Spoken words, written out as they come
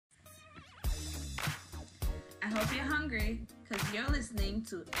hope you're hungry because you're listening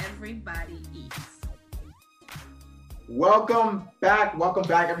to Everybody Eats. Welcome back,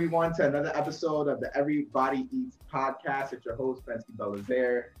 everyone, to another episode of the Everybody Eats podcast. It's your host, Bensky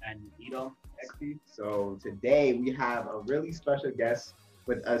Belazaire. And Ito XP. So today we have a really special guest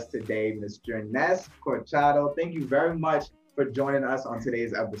with us today, Ms. Jerness Corchado. Thank you very much for joining us on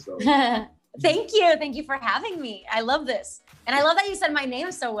today's episode. Thank you for having me. I love this. And I love that you said my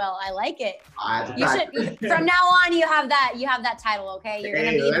name so well. I like it. You should, from now on, you have that title, okay? You're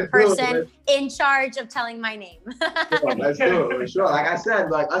going to be the person in charge of telling my name. Let's do it, for sure. Like I said,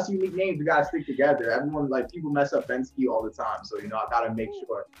 like us unique names, we got to stick together. Everyone, like people mess up Bensky all the time. So, I got to make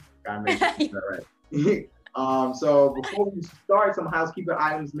sure. Right. So before we start, some housekeeping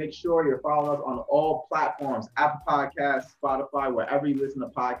items. Make sure you're following us on all platforms, Apple Podcasts, Spotify, wherever you listen to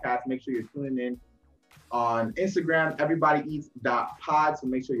podcasts. Make sure you're tuning in on Instagram, everybodyeats.pod. So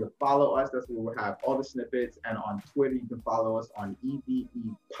make sure you follow us. That's where we'll have all the snippets. And on Twitter, you can follow us on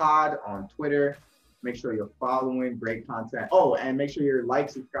EVEpod on Twitter. Make sure you're following great content. Oh, and make sure you like,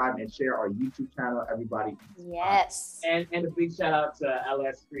 subscribe, and share our YouTube channel, Everybody Eats. Yes. And a big shout out to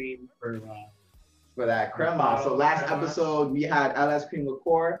LS Cream for that crema. So last episode we had LS Cream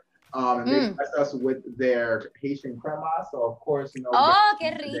Liqueur, and they blessed us with their Haitian crema. So of course, Oh, que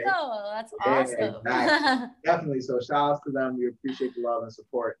rico! That's awesome. Exactly. Definitely. So shout outs to them. We appreciate the love and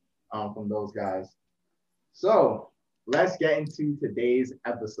support from those guys. So let's get into today's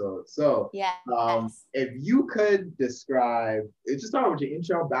episode. So if you could describe, just start with your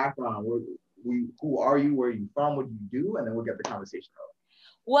intro, background. Who are you? Where are you from? What do you do? And then we'll get the conversation going.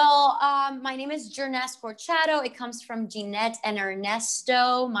 Well, my name is Jerness Corchado. It comes from Jeanette and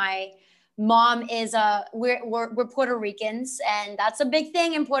Ernesto. My mom is we're Puerto Ricans, and that's a big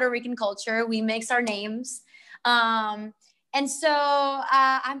thing in Puerto Rican culture. We mix our names. And so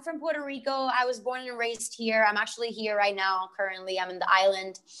I'm from Puerto Rico. I was born and raised here. I'm actually here right now. Currently, I'm in the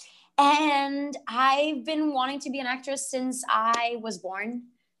island. And I've been wanting to be an actress since I was born.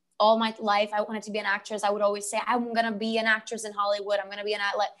 All my life, I wanted to be an actress. I would always say, I'm going to be an actress in Hollywood. I'm going to be an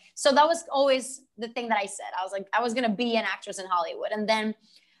actress. So that was always the thing that I said. I was like, I was going to be an actress in Hollywood. And then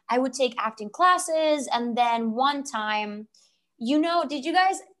I would take acting classes. And then one time, did you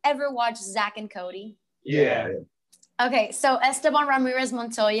guys ever watch Zack and Cody? Yeah. Okay. So Esteban Ramirez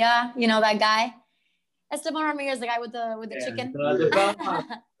Montoya, you know that guy? Esteban Ramirez, the guy with the chicken.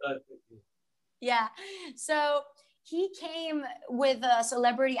 Yeah. So he came with a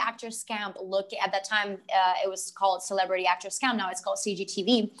celebrity actors camp. Look, at that time, it was called Celebrity Actors Camp. Now it's called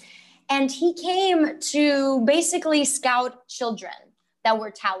CGTV. And he came to basically scout children that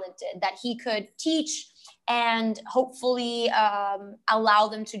were talented, that he could teach and hopefully allow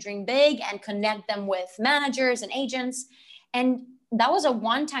them to dream big and connect them with managers and agents. And that was a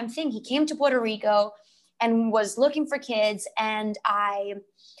one-time thing. He came to Puerto Rico and was looking for kids. And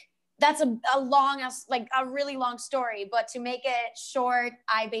that's a really long story, but to make it short,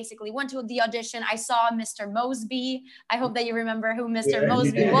 I basically went to the audition. I saw Mr. Mosby. I hope that you remember who Mr.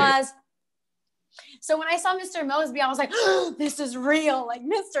 Mosby was. So when I saw Mr. Mosby, I was like, oh, this is real. Like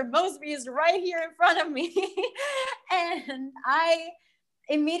Mr. Mosby is right here in front of me. And I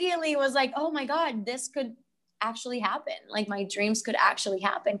immediately was like, oh my God, this could actually happen. Like my dreams could actually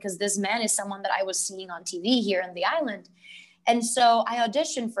happen because this man is someone that I was seeing on TV here in the island. And so I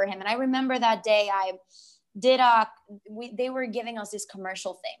auditioned for him. And I remember that day I did they were giving us these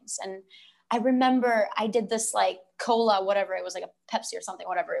commercial things. And I remember I did this like cola, whatever. It was like a Pepsi or something,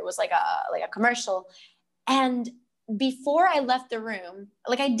 whatever. It was like a commercial. And before I left the room,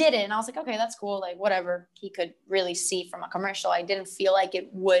 like I did it and I was like, okay, that's cool. Like whatever he could really see from a commercial. I didn't feel like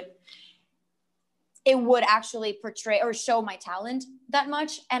it would actually portray or show my talent that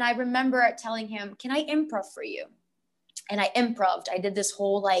much. And I remember telling him, can I improv for you? And I improv'd. I did this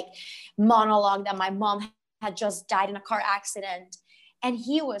whole like monologue that my mom had just died in a car accident. And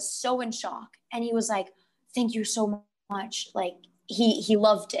he was so in shock. And he was like, thank you so much. Like he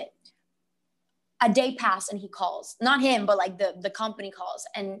loved it. A day passed and he calls, not him, but like the company calls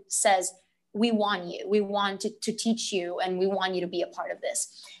and says, we want you. We want to teach you and we want you to be a part of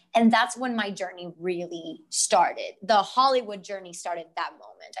this. And that's when my journey really started. The Hollywood journey started that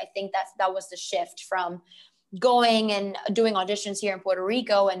moment. I think that was the shift from going and doing auditions here in Puerto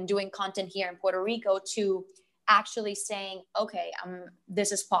Rico and doing content here in Puerto Rico to actually saying, okay,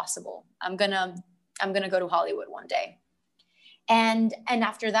 this is possible. I'm gonna go to Hollywood one day. And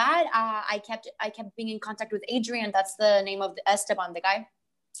after that, I kept being in contact with Adrian. That's the name of Esteban, the guy.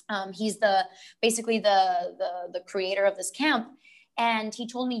 He's basically the creator of this camp. And he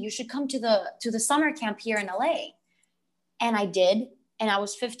told me, you should come to the summer camp here in LA. And I did. And I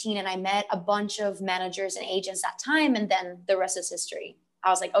was 15 and I met a bunch of managers and agents that time. And then the rest is history. I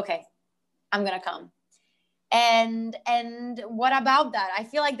was like, okay, I'm going to come. And what about that? I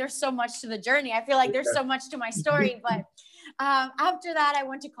feel like there's so much to the journey. I feel like there's so much to my story. But after that, I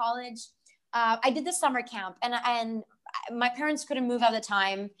went to college. I did the summer camp, and my parents couldn't move at the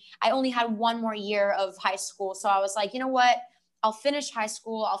time. I only had one more year of high school. So I was like, you know what? I'll finish high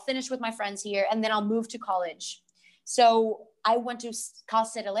school. I'll finish with my friends here, and then I'll move to college. So I went to Cal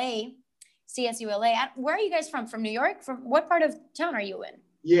State LA, CSU LA. Where are you guys from? From New York? From what part of town are you in?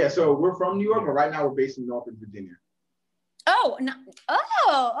 Yeah, so we're from New York, but right now we're based in Norfolk, Virginia. Oh, no.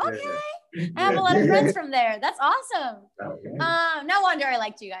 Oh, okay. Yeah. I have a lot of friends from there. That's awesome. Okay. No wonder I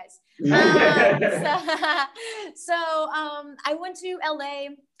liked you guys. So I went to LA.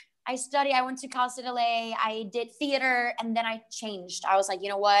 I went to Cal State LA. I did theater, and then I changed. I was like, you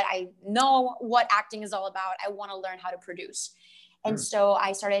know what? I know what acting is all about. I want to learn how to produce. And so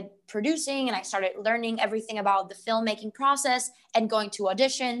I started producing, and I started learning everything about the filmmaking process and going to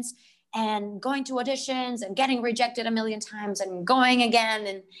auditions and getting rejected a million times and going again,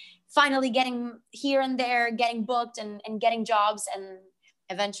 and finally getting here and there, getting booked and getting jobs. And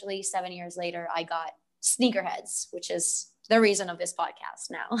eventually 7 years later, I got Sneakerheads, which is the reason of this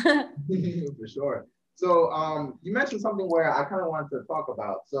podcast now. For sure. So you mentioned something where I kind of wanted to talk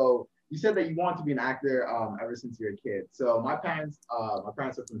about. So you said that you want to be an actor ever since you were a kid. So my parents are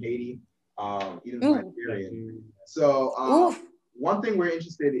from Haiti, even Nigerian. So one thing we're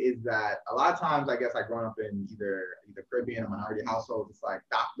interested in is that a lot of times, I guess, like growing up in either Caribbean or minority households, it's like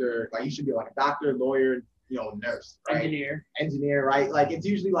doctor, like you should be like a doctor, lawyer, you know, nurse, right? Engineer, right? Like it's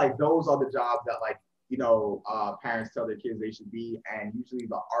usually like those are the jobs that like, you know, parents tell their kids they should be. And usually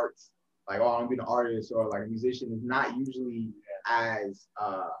the arts, like, oh, I'm gonna be an artist or like a musician, is not usually as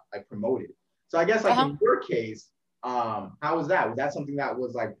like promoted. So I guess like in your case, how was that? Was that something that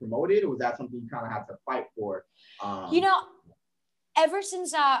was like promoted, or was that something you kind of had to fight for? You know, ever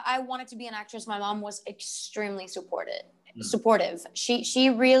since I wanted to be an actress, my mom was extremely supportive. She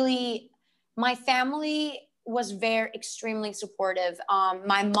really, my family was extremely supportive.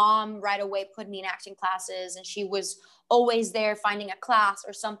 My mom right away put me in acting classes, and she was always there finding a class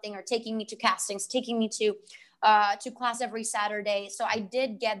or something, or taking me to castings, taking me to class every Saturday. So I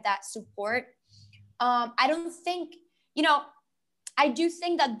did get that support. I don't think, you know, I do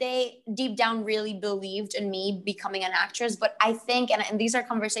think that they deep down really believed in me becoming an actress, but I think, and these are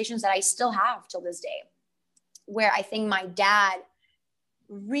conversations that I still have till this day, where I think my dad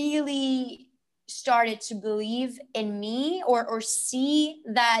really started to believe in me or see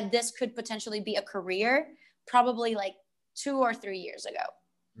that this could potentially be a career probably like 2 or 3 years ago.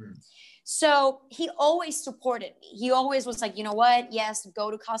 So he always supported me. He always was like, you know what? Yes,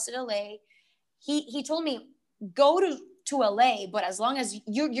 go to Cal State LA. He told me, go to LA, but as long as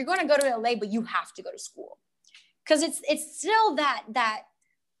you're going to go to LA, but you have to go to school. Because it's still that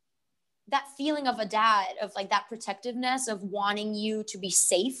feeling of a dad, of like that protectiveness of wanting you to be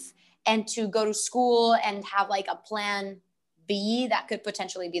safe and to go to school and have like a plan B that could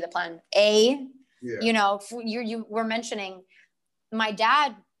potentially be the plan A. Yeah. You know, you were mentioning, my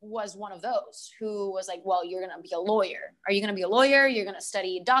dad was one of those who was like, well, you're going to be a lawyer. Are you going to be a lawyer? You're going to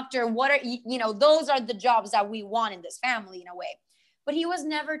study doctor. What are you know, those are the jobs that we want in this family in a way. But he was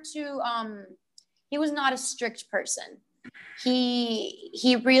never too, he was not a strict person.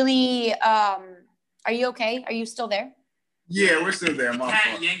 He really, are you okay? Are you still there? Yeah, we're still there. My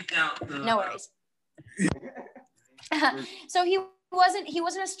fault. Yanked out no worries. So he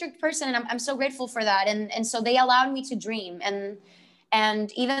wasn't a strict person, and I'm so grateful for that. And so they allowed me to dream.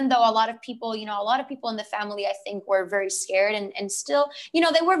 And even though a lot of people in the family, I think, were very scared and still, you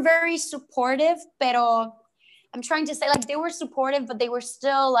know, they were very supportive, pero I'm trying to say, like, they were supportive, but they were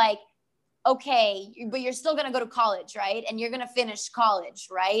still like, okay, but you're still going to go to college, right? And you're going to finish college,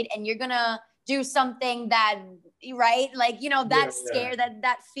 right? And you're going to do something that, right? Like, you know, that scare,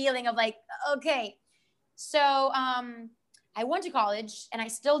 that feeling of like, okay. So I went to college, and I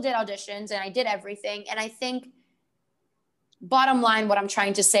still did auditions, and I did everything. And I think, bottom line, what I'm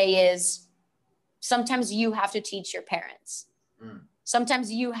trying to say is sometimes you have to teach your parents.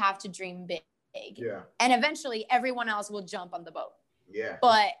 Sometimes you have to dream big. Yeah. And eventually everyone else will jump on the boat. Yeah.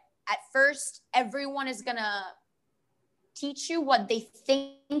 But at first, everyone is going to teach you what they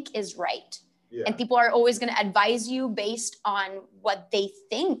think is right. Yeah. And people are always going to advise you based on what they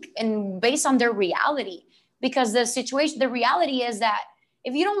think and based on their reality. Because the reality is that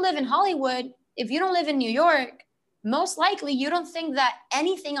if you don't live in Hollywood, if you don't live in New York, most likely you don't think that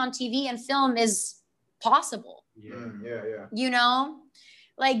anything on TV and film is possible. Yeah. You know,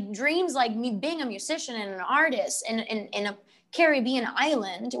 like dreams like me being a musician and an artist and Caribbean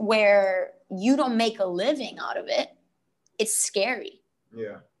island where you don't make a living out of it, it's scary.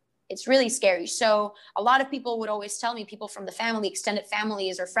 Yeah. It's really scary. So a lot of people would always tell me, people from the family, extended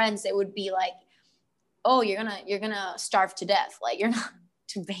families or friends, they would be like, oh, you're gonna starve to death. Like, you're not,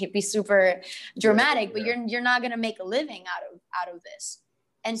 to be super dramatic, but you're not gonna make a living out of this.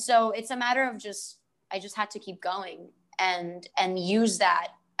 And so it's a matter of I just had to keep going and use that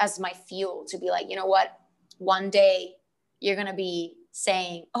as my fuel to be like, you know what, one day you're gonna be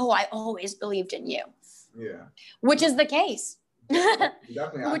saying, oh, I always believed in you. Yeah. Which is the case.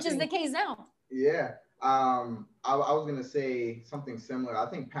 Definitely. Which is the case now. Yeah. I was gonna say something similar. I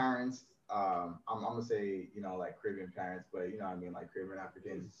think parents, I'm gonna say, you know, like Caribbean parents, but you know what I mean, like Caribbean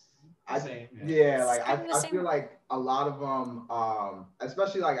Africans. I feel like a lot of them,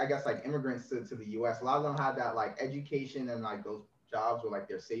 especially like, I guess, like immigrants to the US, a lot of them had that like education and like those jobs were like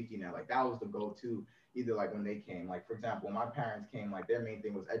their safety net. Like that was the go-to, either like when they came. Like, for example, when my parents came, like their main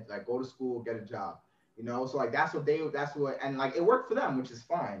thing was like go to school, get a job, you know? So like that's what and like it worked for them, which is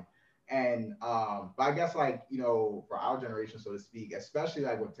fine. And but I guess, like, you know, for our generation, so to speak, especially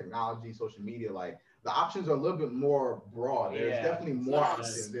like with technology, social media, like the options are a little bit more broad. There's definitely more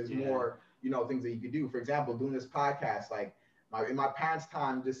options. There's more, you know, things that you could do. For example, doing this podcast, like in my parents'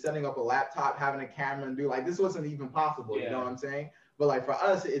 time, just setting up a laptop, having a camera, and like this wasn't even possible. You know what I'm saying? But like for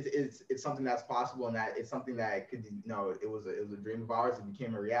us, it's something that's possible, and that it's something that could, you know, it was a dream of ours. It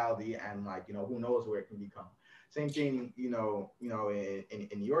became a reality, and like, you know, who knows where it can become. Same thing, you know,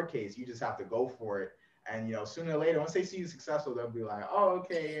 in your case, you just have to go for it. And, you know, sooner or later, once they see you successful, they'll be like, oh,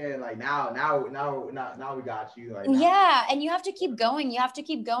 okay, yeah, like now we got you. Like, yeah, and you have to keep going. You have to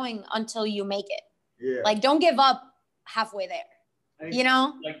keep going until you make it. Yeah. Like, don't give up halfway there. You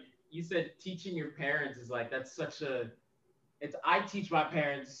know? Like you said, teaching your parents is like, that's such I teach my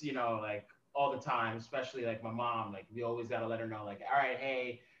parents, you know, like all the time, especially like my mom. Like, we always got to let her know, like, all right,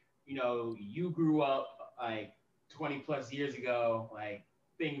 hey, you know, you grew up like 20 plus years ago, like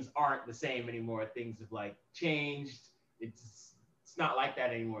things aren't the same anymore. Things have like changed. It's not like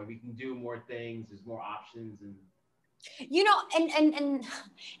that anymore. We can do more things. There's more options. And you know, and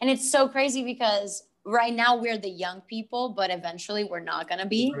it's so crazy because right now we're the young people, but eventually we're not gonna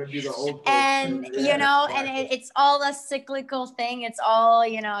be. The old and you know, and it's all a cyclical thing. It's all,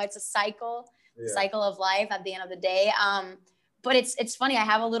 you know, it's a cycle of life at the end of the day. But it's funny. I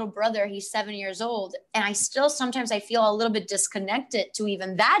have a little brother. He's 7 years old, and I still sometimes I feel a little bit disconnected to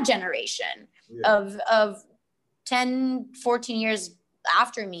even that generation of 10, 14 years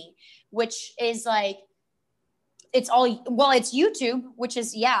after me, which is like, it's YouTube, which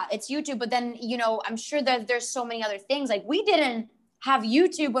is, it's YouTube. But then, you know, I'm sure that there's so many other things. Like, we didn't have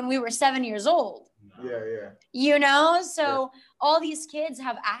YouTube when we were 7 years old. Yeah. You know, so all these kids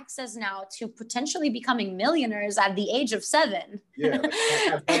have access now to potentially becoming millionaires at the age of 7. Yeah,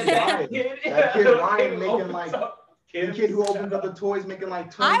 that kid Ryan making like the kid who opened up the toys making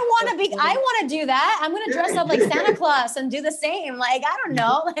like 20. I want to do that. I'm gonna dress up like Santa Claus and do the same. Like, I don't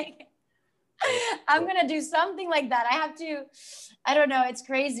know, like I'm gonna do something like that. I don't know. It's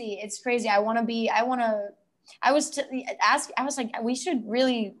crazy. I was like, we should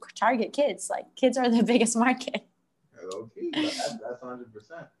really target kids. Like, kids are the biggest market. Okay, that's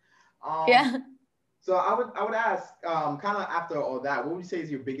 100%. Yeah. So I would ask, kind of after all that, what would you say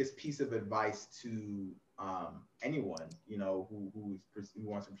is your biggest piece of advice to anyone, you know, who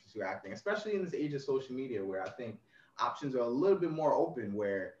wants to pursue acting, especially in this age of social media, where I think options are a little bit more open,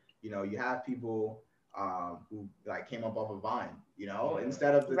 where, you know, you have people who like came up off of Vine, you know,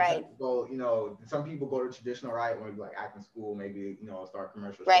 instead of the typical, you know, some people go to traditional, right, or maybe like acting school, maybe, you know, start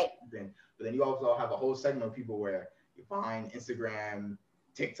commercials, but then you also have a whole segment of people where you find Instagram,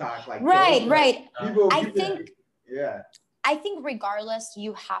 TikTok, like people, I think regardless,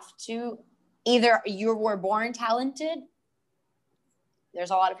 you have to, either you were born talented.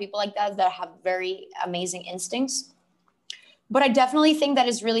 There's a lot of people like that have very amazing instincts. But I definitely think that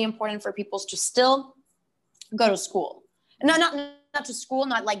it's really important for people to still go to school. Not to school,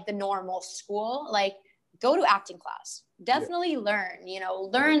 not like the normal school, like go to acting class. Definitely learn, you know,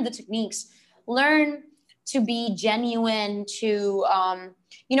 learn the techniques, learn to be genuine, to,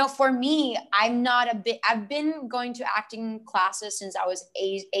 you know, for me, I've been going to acting classes since I was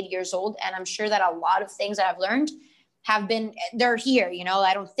 8 years old. And I'm sure that a lot of things that I've learned they're here, you know,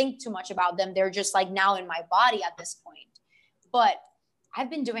 I don't think too much about them. They're just like now in my body at this point. But I've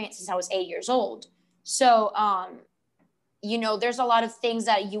been doing it since I was 8 years old. So, you know, there's a lot of things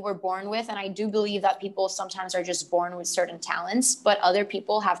that you were born with. And I do believe that people sometimes are just born with certain talents, but other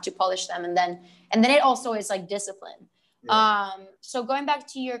people have to polish them. And then it also is like discipline. Yeah. So going back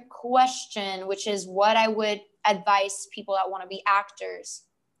to your question, which is what I would advise people that want to be actors.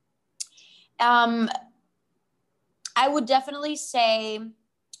 I would definitely say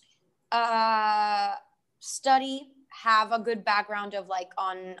study, have a good background of like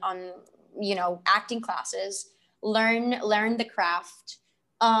on acting classes, learn the craft.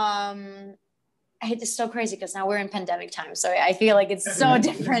 It's so crazy because now we're in pandemic time, so I feel like it's so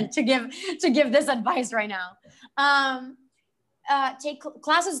different to give this advice right now. Take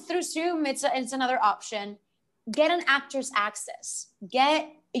classes through Zoom. It's another option. Get an Actors Access. Get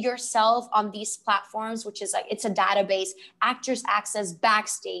yourself on these platforms, which is like, it's a database. Actors Access,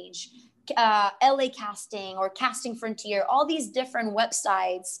 Backstage, LA Casting or Casting Frontier, all these different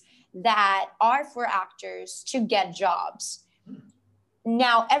websites that are for actors to get jobs.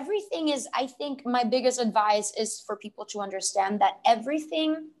 Now, everything is, I think my biggest advice is for people to understand that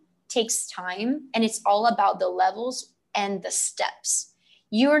everything takes time, and it's all about the levels and the steps.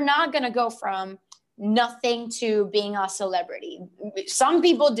 You're not going to go from nothing to being a celebrity. Some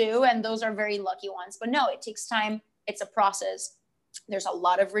people do, and those are very lucky ones, but no, it takes time. It's a process. There's a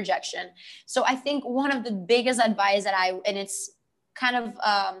lot of rejection. So I think one of the biggest advice and it's kind of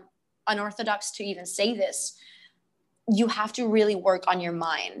unorthodox to even say this, you have to really work on your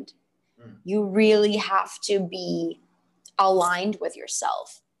mind. You really have to be aligned with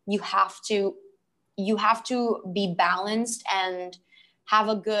yourself. You have to be balanced and have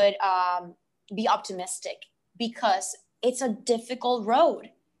a good, be optimistic, because it's a difficult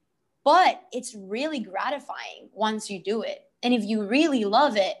road, but it's really gratifying once you do it. And if you really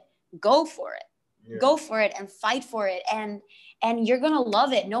love it, go for it. Yeah. Go for it and fight for it. And you're going to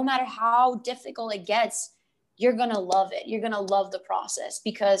love it. No matter how difficult it gets, you're going to love it. You're going to love the process,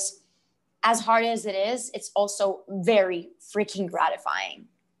 because as hard as it is, it's also very freaking gratifying.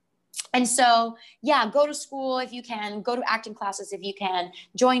 And so, yeah, go to school if you can, go to acting classes if you can,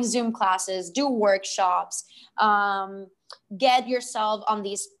 join Zoom classes, do workshops, get yourself on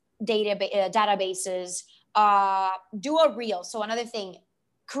these databases, do a reel. So another thing,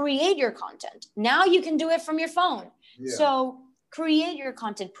 create your content. Now you can do it from your phone. Yeah. So create your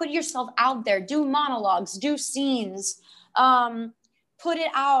content, put yourself out there, do monologues, do scenes, put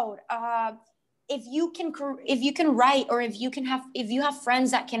it out. If you can write, or if you have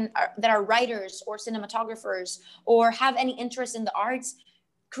friends that are writers or cinematographers or have any interest in the arts,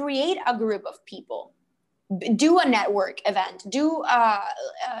 create a group of people, do a network event,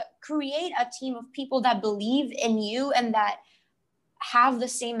 create a team of people that believe in you and that have the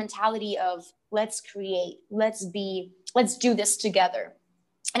same mentality of let's create, let's do this together.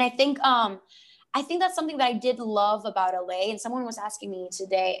 And I think that's something that I did love about LA. And someone was asking me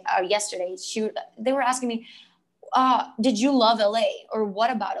yesterday, they were asking me, did you love LA, or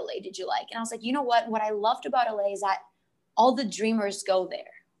what about LA did you like? And I was like, you know what I loved about LA is that all the dreamers go there.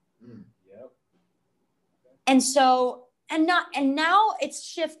 Yep. And so, and now it's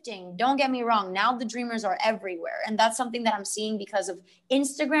shifting. Don't get me wrong. Now the dreamers are everywhere. And that's something that I'm seeing because of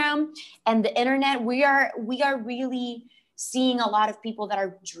Instagram and the internet. We are really seeing a lot of people that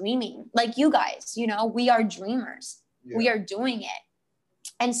are dreaming like you guys, we are dreamers. Yeah. We are doing it.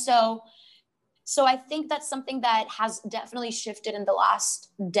 And so I think that's something that has definitely shifted in the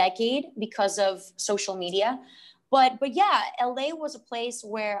last decade because of social media. But yeah, LA was a place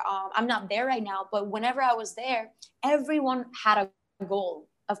where I'm not there right now, but whenever I was there, everyone had a goal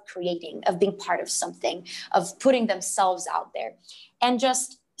of creating, of being part of something, of putting themselves out there. And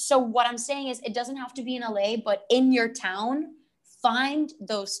so what I'm saying is, it doesn't have to be in LA, but in your town, find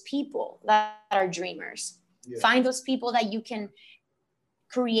those people that are dreamers. Yeah. Find those people that you can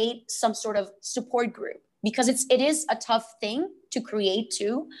create some sort of support group, because it is a tough thing to create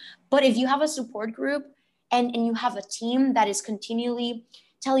too. But if you have a support group and you have a team that is continually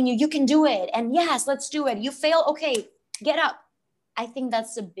telling you can do it, and yes, let's do it. You fail, okay, get up. I think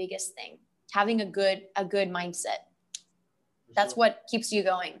that's the biggest thing. Having a good mindset. That's what keeps you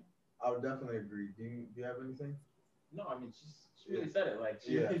going. I would definitely agree. Do you have anything? No, I mean, she really said it. Like,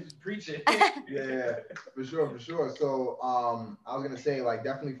 she just preached it. Yeah, for sure. So, I was gonna say, like,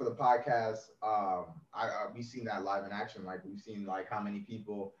 definitely for the podcast, we've seen that live in action. Like, we've seen like how many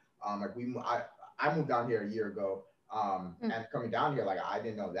people, I moved down here a year ago, and coming down here, like, I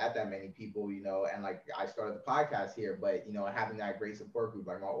didn't know that many people, and like I started the podcast here, but having that great support group,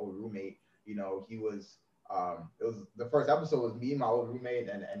 like my old roommate, he was. It was the first episode was me, my old roommate,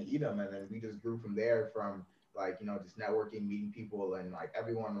 and Edom, and then we just grew from there, from like just networking, meeting people, and like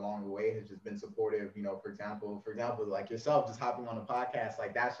everyone along the way has just been supportive. For example, like yourself just hopping on the podcast,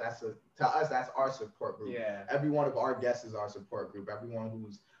 like to us that's our support group. Yeah. Every one of our guests is our support group. Everyone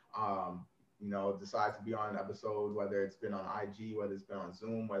who's decides to be on an episode, whether it's been on IG, whether it's been on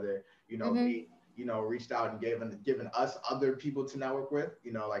Zoom, whether we reached out and given us other people to network with.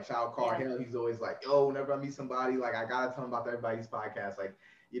 Like shout out Carl Hill. He's always like, yo, whenever I meet somebody, like I gotta tell them about everybody's podcast. Like,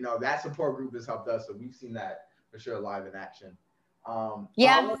 that support group has helped us. So we've seen that for sure live in action. I want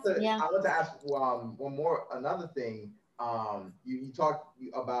to ask another thing. You talk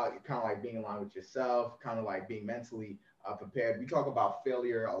about kind of like being in line with yourself, kind of like being mentally prepared. We talk about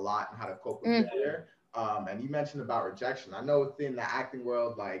failure a lot and how to cope with failure. And you mentioned about rejection. I know within the acting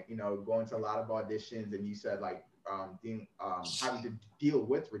world, like, going to a lot of auditions, and you said like having to deal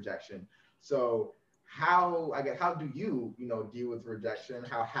with rejection. So how do you, deal with rejection?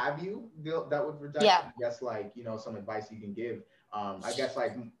 How have you dealt with rejection? Yeah. I guess like, some advice you can give. I guess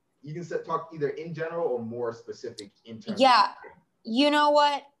like you can talk either in general or more specific in terms. Yeah. You know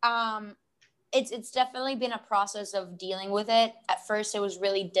what? It's definitely been a process of dealing with it. At first, it was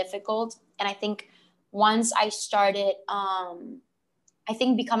really difficult. And I think once I started,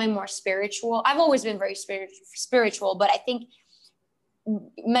 becoming more spiritual. I've always been very spiritual, but I think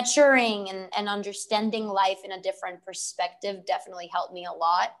maturing and understanding life in a different perspective definitely helped me a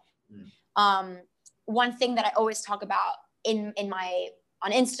lot. One thing that I always talk about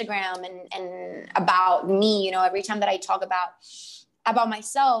on Instagram and about me, every time that I talk about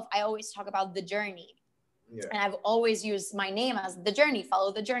myself, I always talk about the journey. Yeah. And I've always used my name as the journey,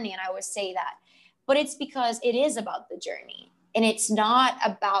 follow the journey. And I always say that, but it's because it is about the journey and it's not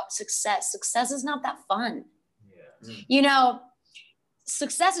about success. Success is not that fun. Yeah.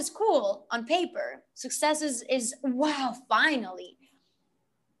 Success is cool on paper. Success is wow, finally.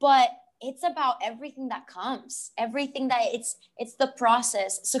 But it's about everything that comes, everything that it's the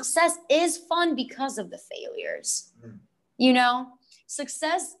process. Success is fun because of the failures.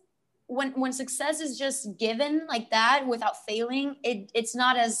 Success, when success is just given like that without failing, it's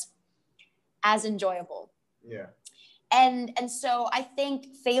not as enjoyable. Yeah. And so I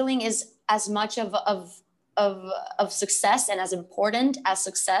think failing is as much of success and as important as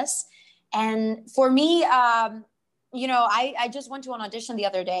success. And for me, I just went to an audition the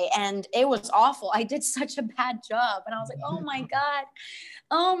other day and it was awful. I did such a bad job. And I was like, oh my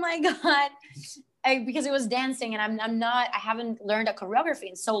God. Because it was dancing and I haven't learned a choreography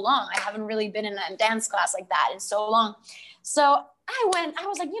in so long. I haven't really been in a dance class like that in so long. So I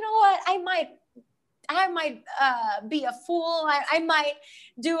was like, you know what? I might be a fool. I might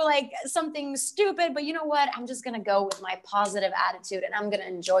do like something stupid, but you know what? I'm just going to go with my positive attitude and I'm going to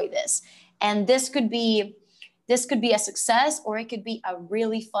enjoy this. And this could be a success or it could be a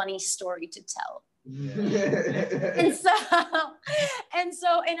really funny story to tell. and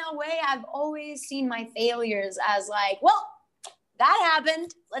so in a way, I've always seen my failures as like, well, that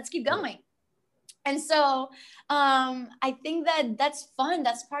happened. Let's keep going. And so I think that's fun.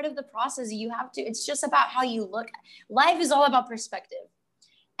 That's part of the process. It's just about how you look. Life is all about perspective.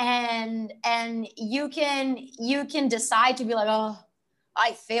 And you can decide to be like, oh,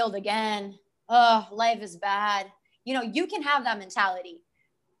 I failed again. Oh, life is bad. You can have that mentality.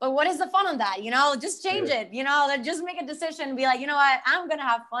 But what is the fun on that? Just change it. Just make a decision and be like, you know what? I'm going to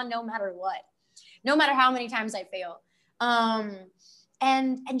have fun no matter what. No matter how many times I fail.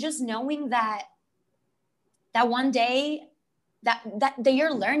 And just knowing that one day that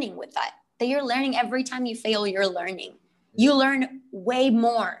you're learning with that you're learning every time you fail, you're learning. You learn way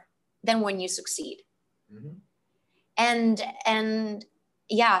more than when you succeed. Mm-hmm. And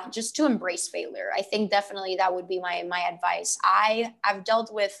yeah, just to embrace failure. I think definitely that would be my advice. I've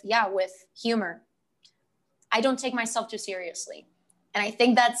dealt with humor. I don't take myself too seriously. And I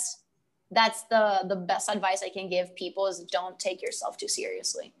think that's the best advice I can give people is don't take yourself too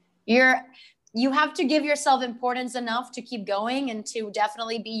seriously. You have to give yourself importance enough to keep going and to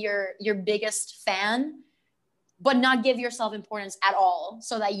definitely be your biggest fan, but not give yourself importance at all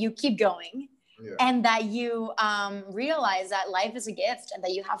so that you keep going. Yeah. And that you realize that life is a gift and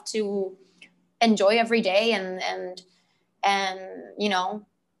that you have to enjoy every day and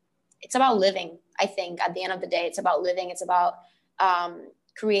it's about living. I think at the end of the day, it's about living. It's about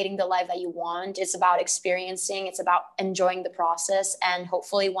creating the life that you want. It's about experiencing. It's about enjoying the process. And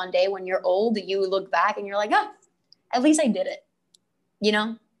hopefully one day when you're old, you look back and you're like, oh, at least I did it.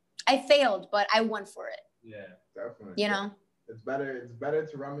 I failed, but I went for it. Yeah, definitely. It's better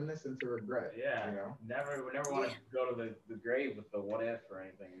to reminisce than to regret. Yeah. Never want to go to the grave with the what if or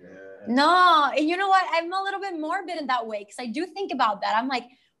anything. Yeah. No, and you know what? I'm a little bit morbid in that way because I do think about that. I'm like,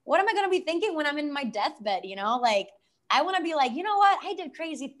 what am I going to be thinking when I'm in my deathbed? Like, I want to be like, you know what? I did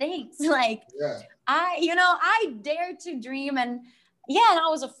crazy things. Like, yeah. I dared to dream and I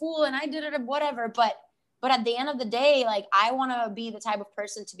was a fool and I did it or whatever. But at the end of the day, like, I want to be the type of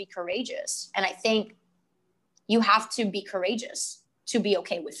person to be courageous. And I think you have to be courageous to be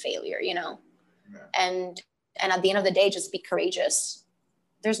okay with failure, and at the end of the day, just be courageous.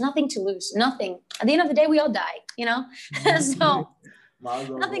 There's nothing to lose, nothing. At the end of the day, we all die, you know? So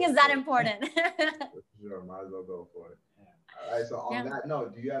nothing is that important. Sure, might as well go for it. All right, so on that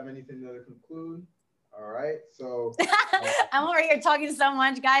note, do you have anything to conclude? All right, so I'm over here talking so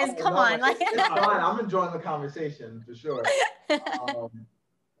much, guys. Come on, like it's fine. I'm enjoying the conversation for sure.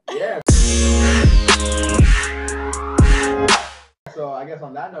 Yeah. So I guess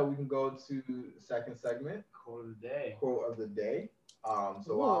on that note, we can go to the second segment, Quote of the day. Quote of the day.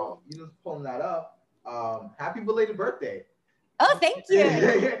 So while you just pulling that up, happy belated birthday. Oh, thank you.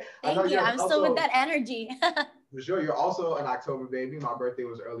 Thank you. I'm still with that energy. For sure. You're also an October baby. My birthday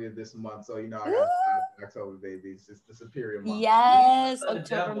was earlier this month. So, you know, I got October babies. It's the superior month. Yes,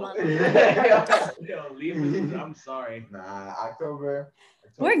 October month. Yo, leave me. I'm sorry. Nah, October.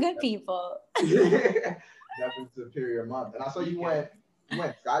 We're good people. Definitely superior month. And I saw you went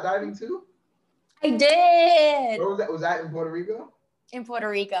skydiving too? I did. Where was that? Was that in Puerto Rico? In Puerto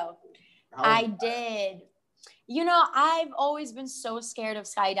Rico. I did. You know, I've always been so scared of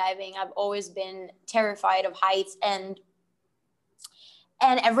skydiving. I've always been terrified of heights. And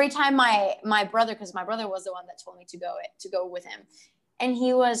every time my brother, because my brother was the one that told me to go with him. And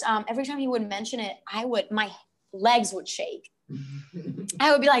he was, every time he would mention it, my legs would shake.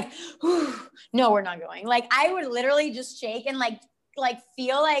 I would be like, no, we're not going. Like, I would literally just shake and like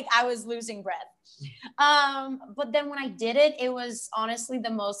feel like I was losing breath. But then when I did it, it was honestly the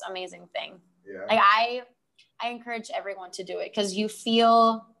most amazing thing. Yeah. Like I encourage everyone to do it because you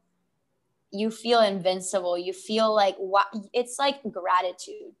feel invincible. You feel like it's like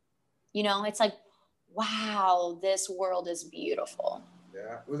gratitude. You know, it's like, wow, this world is beautiful.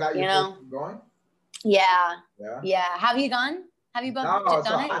 Yeah. Was that your first time going? Yeah. Have you gone? Have you done it?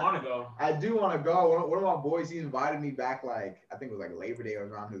 I want to go. I do want to go. One of my boys, he invited me back, like, I think it was like Labor Day, or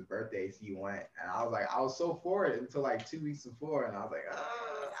around his birthday, so he went. And I was like, I was so for it until like 2 weeks before. And I was like,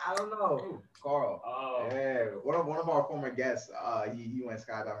 I don't know. Carl. Oh. Yeah. One of our former guests, he went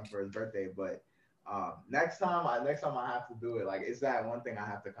skydiving for his birthday. But next time I have to do it. Like, it's that one thing I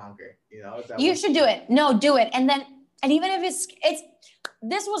have to conquer. You know? You should do it. No, do it. And even if it's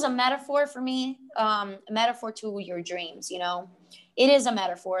this was a metaphor for me, a metaphor to your dreams, you know, it is a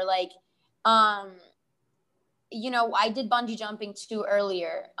metaphor. Like, you know, I did bungee jumping too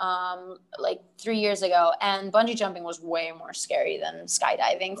earlier, like 3 years ago, and bungee jumping was way more scary than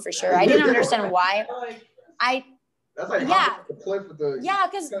skydiving for sure. I didn't understand why. That's like the cliff with the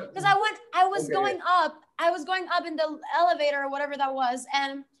because I was going up in the elevator or whatever that was,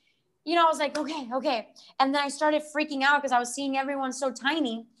 and you know, I was like, okay. And then I started freaking out because I was seeing everyone so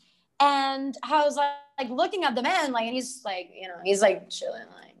tiny. And I was like looking at the man, like, and he's like, you know, he's like chilling,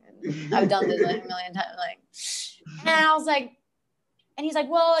 like, I've done this like a million times, like, and I was like, and he's like,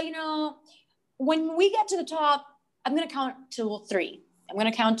 well, you know, when we get to the top, I'm going to count till 3. I'm going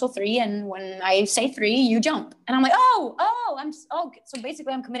to count till 3. And when I say 3, you jump. And I'm like, so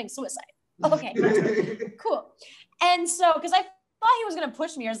basically I'm committing suicide. Okay, cool. And so, because I thought he was going to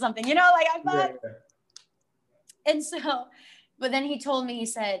push me or something, you know, like I thought. Yeah. And so, but then he told me, he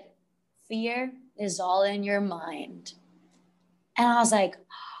said, fear is all in your mind. And I was like,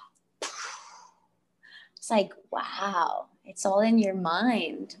 wow, it's all in your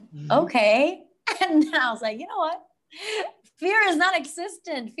mind. Mm-hmm. Okay. And then I was like, you know what? Fear is not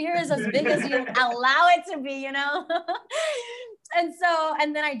existent. Fear is as big as you allow it to be, you know?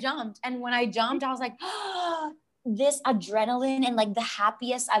 And then I jumped. And when I jumped, I was like, this adrenaline and like the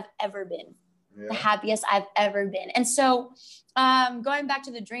happiest I've ever been. Yeah. The happiest I've ever been. And so going back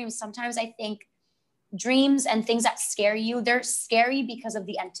to the dreams, sometimes I think dreams and things that scare you, they're scary because of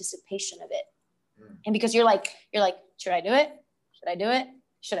the anticipation of it. Mm. And because you're like, should I do it? Should I do it?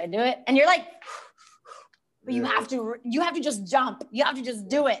 Should I do it? And you're like, but you have to just jump. You have to just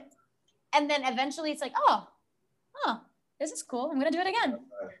do it. And then eventually it's like, oh, this is cool. I'm going to do it again.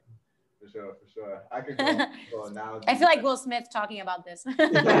 For sure. I could go now. I feel like Will Smith talking about this.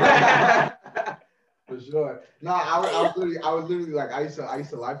 For sure. No, I was literally like, I used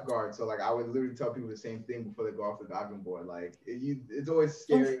to lifeguard, so like I would literally tell people the same thing before they go off the diving board. Like it's always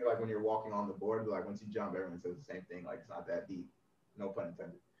scary, like when you're walking on the board, but like once you jump, everyone says the same thing. Like it's not that deep. No pun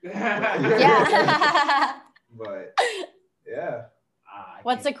intended. Yeah. But yeah.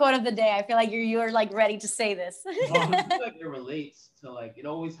 What's the quote of the day? I feel like you're like ready to say this. I feel like it relates to like, it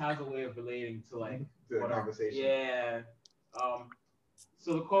always has a way of relating to like the conversation. Yeah.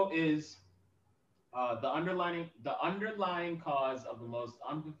 So the quote is, the underlying cause of the most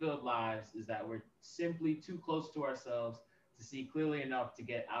unfulfilled lives is that we're simply too close to ourselves to see clearly enough to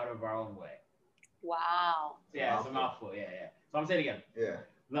get out of our own way. Wow. Yeah, it's a mouthful. Yeah. So I'm saying it again. Yeah.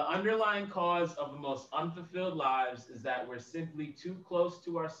 The underlying cause of the most unfulfilled lives is that we're simply too close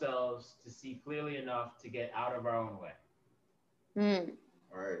to ourselves to see clearly enough to get out of our own way.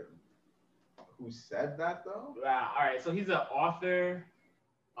 All right. Who said that though? All right. So he's an author,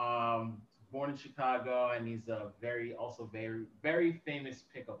 born in Chicago, and he's a very famous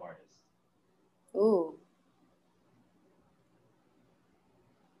pickup artist. Ooh.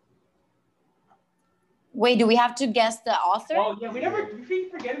 Wait, do we have to guess the author? Oh yeah, we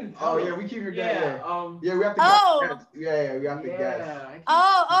keep forgetting. Oh yeah, we keep forgetting. Yeah, we have to guess. Yeah, we have to guess.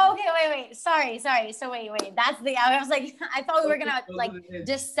 Okay, wait. Sorry. So wait. That's I was like, I thought we were gonna like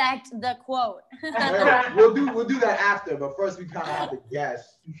dissect the quote. We'll do that after, but first we kind of have to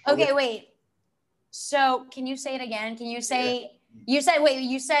guess. Okay, wait. So can you say it again? Can you say? You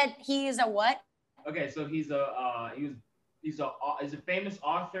said he is a what? Okay, so he's a famous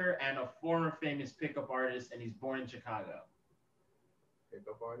author and a former famous pickup artist, and he's born in Chicago.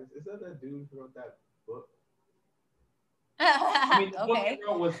 Pickup artist? Is that dude who wrote that book? I mean, the book he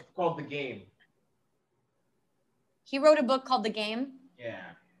wrote was called The Game. He wrote a book called The Game?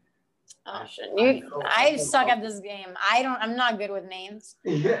 Yeah. Oh shit! I suck at this game. I'm not good with names.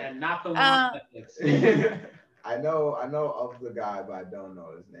 And not the one on Netflix. I know of the guy, but I don't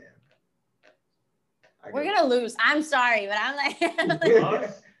know his name. We're gonna lose. I'm sorry, but I'm like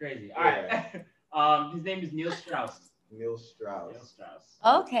that's crazy. All right. His name is Neil Strauss. Neil Strauss.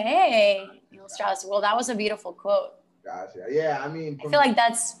 Okay. Neil Strauss. Well, that was a beautiful quote. Gotcha. Yeah, I mean, I feel like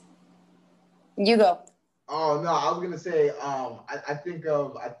that's. You go. Oh no, I was gonna say. I think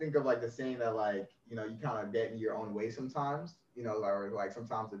of like the saying that like you kind of get in your own way sometimes. Or like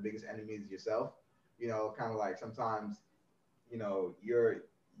sometimes the biggest enemy is yourself. Kind of like sometimes, you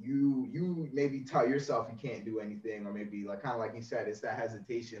maybe tell yourself you can't do anything, or maybe like kind of like you said, it's that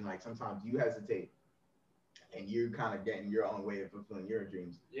hesitation. Like sometimes you hesitate, and you kind of get in your own way of fulfilling your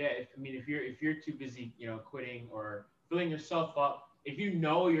dreams. Yeah, if you're too busy, quitting or filling yourself up, if you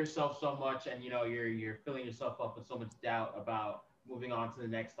know yourself so much, and you're filling yourself up with so much doubt about moving on to the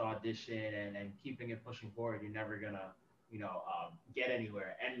next audition and keeping it pushing forward, you're never gonna get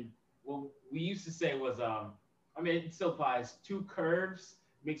anywhere. And what we used to say was, it still applies. 2 curves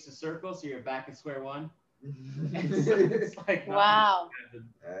makes a circle, so you're back at square one. It's like wow.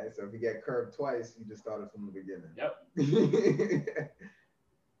 All right, so if you get curved twice, you just started from the beginning. Yep.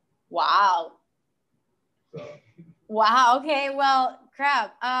 Wow. So. Wow. Okay. Well,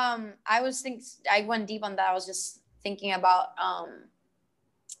 crap. I went deep on that. I was just thinking about.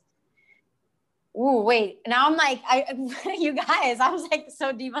 Ooh, wait. Now I'm like, you guys. I was like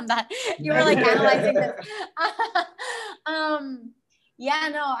so deep on that. You were like analyzing this. Yeah.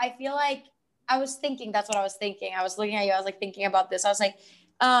 No. I feel like I was thinking. That's what I was thinking. I was looking at you. I was like thinking about this. I was like,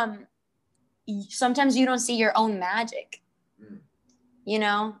 sometimes you don't see your own magic.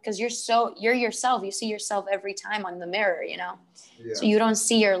 Because you're yourself. You see yourself every time on the mirror, Yeah. So you don't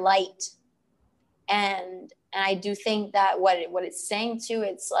see your light. And I do think that what it's saying too,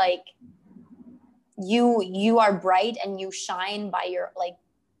 it's like you are bright and you shine by your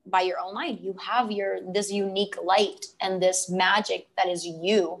own light. You have this unique light and this magic that is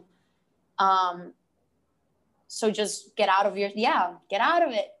you. So just get out of it. Get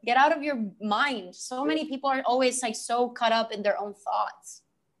out of your mind. So many people are always like so caught up in their own thoughts.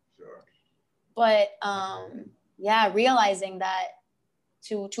 Sure. But realizing that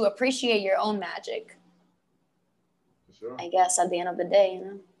to appreciate your own magic. For sure. I guess at the end of the day,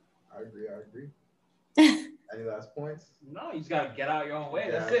 I agree. Any last points? No, you just gotta get out your own way.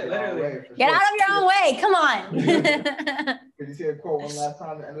 That's it, literally. Get out of your own way. Come on. Could you say a quote one last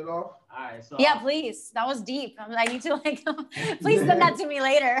time to end it off? All right. So yeah, please. That was deep. I need to please send that to me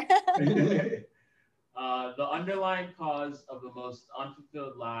later. The underlying cause of the most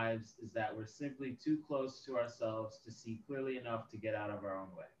unfulfilled lives is that we're simply too close to ourselves to see clearly enough to get out of our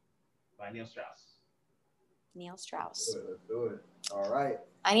own way. By Neil Strauss. Neil Strauss. Let's do it. All right.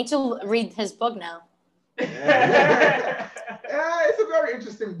 I need to read his book now. Yeah, it's a very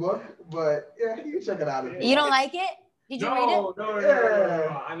interesting book, but yeah, you can check it out. You don't like it? Did you read it?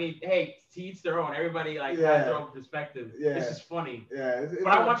 No. I mean, hey, to each their own. Everybody has their own perspective. Yeah. It's just funny. Yeah.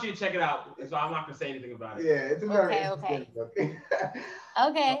 But I want you to check it out, so I'm not gonna say anything about it. Yeah, it's a very interesting book.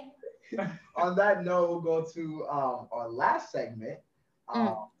 Okay. On that note, we'll go to our last segment.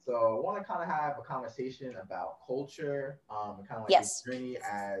 So I want to kind of have a conversation about culture, and kind of like this journey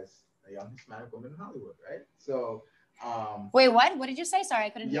as a young Hispanic woman in Hollywood, right? So, wait, what? What did you say? Sorry, I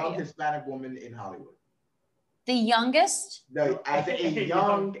couldn't hear you. Young Hispanic woman in Hollywood. The youngest? No, as a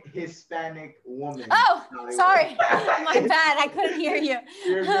young Hispanic woman. Oh, sorry. My bad. I couldn't hear you.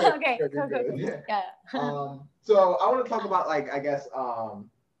 You're good. Okay, You're good. Yeah. So I want to talk about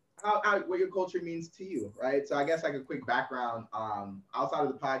what your culture means to you, right? So I guess like a quick background. Outside of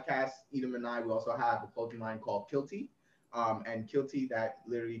the podcast, Edom and I, we also have a clothing line called Kilty, and Kilty that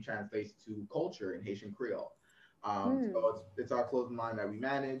literally translates to culture in Haitian Creole. So it's our clothing line that we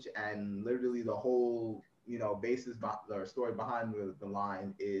manage, and literally the whole basis or story behind the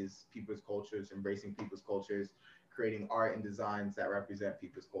line is people's cultures, embracing people's cultures, creating art and designs that represent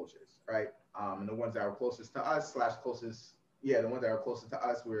people's cultures, right? And the ones that are closest to us the ones that are closest to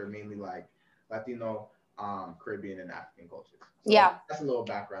us, we're mainly like Latino, Caribbean, and African cultures. So that's a little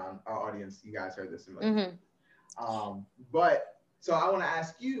background. Our audience, you guys heard this in but so I want to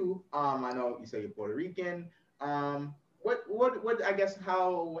ask you, I know you say you're Puerto Rican. What I guess,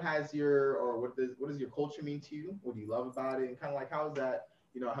 how has what does your culture mean to you? What do you love about it? And kind of like, how has that,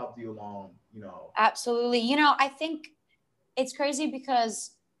 helped you along, Absolutely. I think it's crazy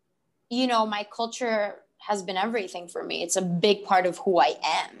because, my culture has been everything for me. It's a big part of who I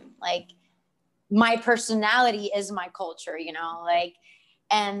am. Like, my personality is my culture, like,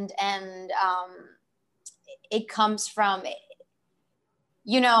 and it comes from,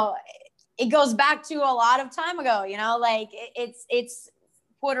 it goes back to a lot of time ago, like it's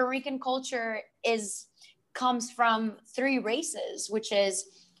Puerto Rican culture comes from 3 races, which is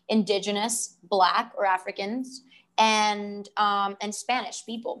indigenous, Black or Africans, and Spanish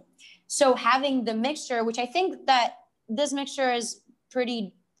people. So having the mixture, which I think that this mixture is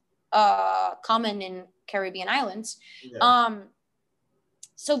pretty common in Caribbean islands.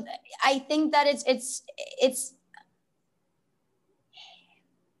 So I think that it's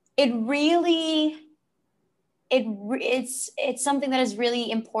something that is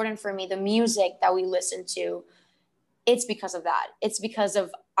really important for me. The music that we listen to, it's because of that. It's because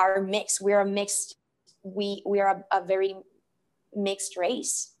of our mix. We're a mixed, we are a very mixed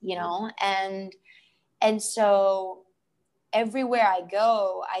race, and so everywhere I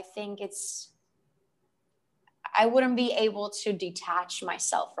go, I think I wouldn't be able to detach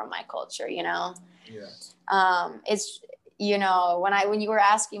myself from my culture, it's, when you were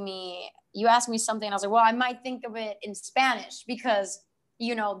asking me, you asked me something, and I was like, well, I might think of it in Spanish because,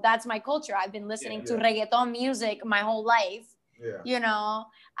 that's my culture. I've been listening to reggaeton music my whole life.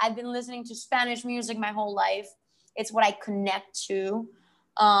 I've been listening to Spanish music my whole life. It's what I connect to.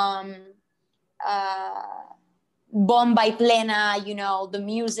 Bomba y plena, the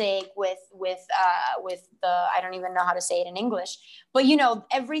music with the, I don't even know how to say it in English, but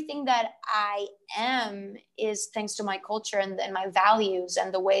everything that I am is thanks to my culture and my values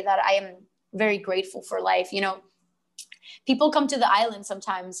and the way that I am very grateful for life. People come to the island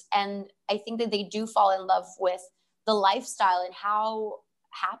sometimes, and I think that they do fall in love with the lifestyle and how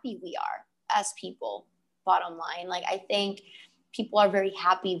happy we are as people. Bottom line, like, I think people are very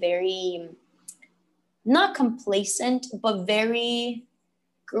happy, very not complacent, but very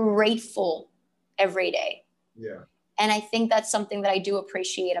grateful every day. Yeah. And I think that's something that I do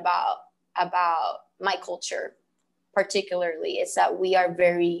appreciate about my culture, particularly, is that we are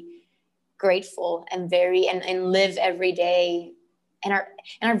very grateful and and live every day and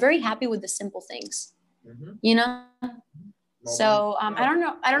are very happy with the simple things. So I don't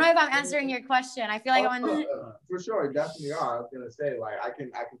know if I'm answering your question. I feel like for sure, definitely are. I was gonna say, like, I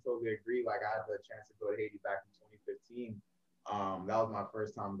can totally agree. Like, I had the chance to go to Haiti back in 2015. That was my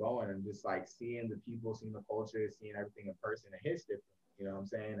first time going, and just like seeing the people, seeing the culture, seeing everything in person, it hits different. You know what I'm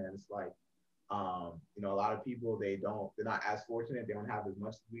saying? And it's like, a lot of people, they're not as fortunate. They don't have as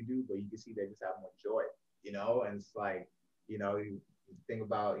much as we do, but you can see they just have more joy. And it's like, you think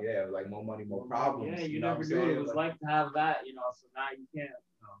about, like, more money, more problems. Yeah, you never knew what it was like to have that, so now you can't.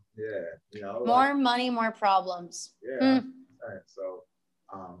 Yeah, more money, more problems. Yeah. So,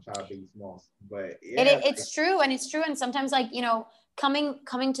 shout out Biggie Smalls, but it's true, and sometimes, like,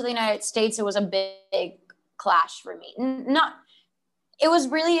 coming to the United States, it was a big clash for me. It was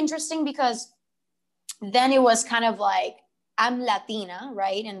really interesting because then it was kind of like, I'm Latina,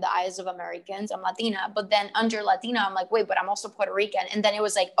 right? In the eyes of Americans, I'm Latina. But then under Latina, I'm like, wait, but I'm also Puerto Rican. And then it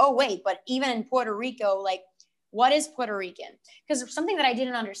was like, oh, wait, but even in Puerto Rico, like, what is Puerto Rican? Because something that I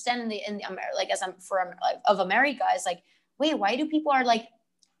didn't understand of America is like, wait, why do people are like,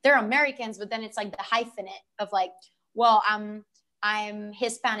 they're Americans, but then it's like the hyphenate of like, well, I'm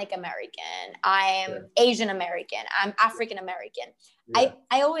Hispanic American, I'm Asian American, I'm African American. I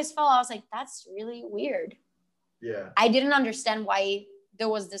always felt, I was like, that's really weird. Yeah. I didn't understand why there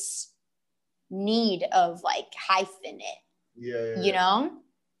was this need of like hyphenate. Yeah.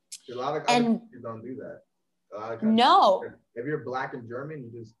 A lot of countries don't do that. A lot of countries, no. If you're Black and German,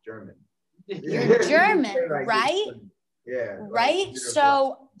 you're just German. You're German, like, right? Yeah. Right. Like,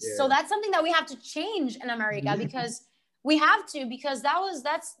 so that's something that we have to change in America because We have to, because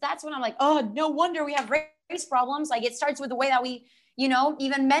that's when I'm like, oh, no wonder we have race problems. Like, it starts with the way that we, you know,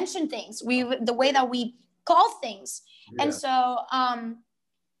 even mention things, the way that we call things. Yeah. And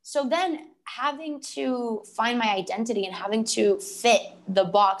so then having to find my identity and having to fit the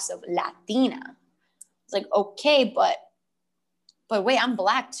box of Latina, it's like, okay, but wait, I'm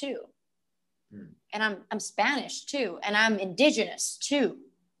Black too. And I'm Spanish too. And I'm indigenous too.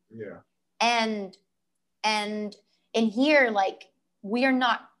 Yeah. And in here, like, we're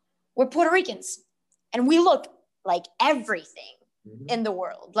Puerto Ricans, and we look like everything in the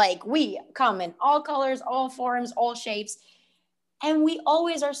world. Like, we come in all colors, all forms, all shapes. And we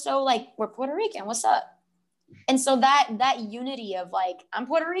always are so like, we're Puerto Rican, what's up? And so that unity of like, I'm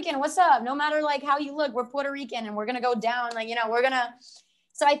Puerto Rican, what's up? No matter like how you look, we're Puerto Rican, and we're going to go down. Like, you know,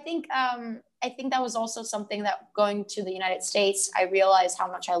 so I think that was also something that, going to the United States, I realized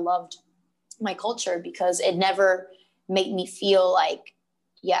how much I loved my culture, because it never made me feel like,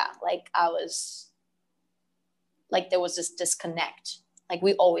 like I was, like there was this disconnect. Like,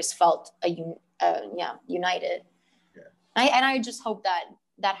 we always felt united. Yeah. And I just hope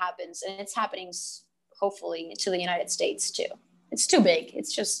that happens, and it's happening, hopefully, to the United States too. It's too big.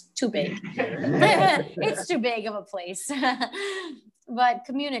 It's just too big. It's too big of a place. But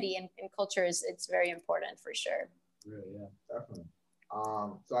community and culture it's very important, for sure. Yeah, definitely.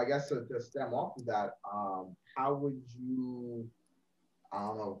 So I guess to stem off of that, how would you, I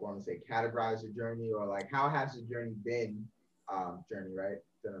don't know if I want to say categorize your journey, or like, how has your journey been, right?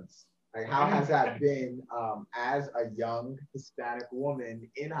 Like, how has that been as a young Hispanic woman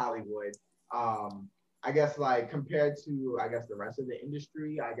in Hollywood? I guess, like, compared to, I guess, the rest of the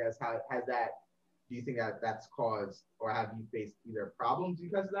industry, I guess, how has that, do you think that's caused, or have you faced either problems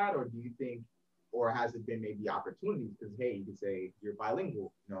because of that, or do you think, or has it been maybe opportunities? Because, hey, you could say you're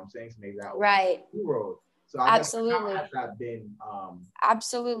bilingual, you know what I'm saying? So maybe that right. New road. So I guess, how has that been?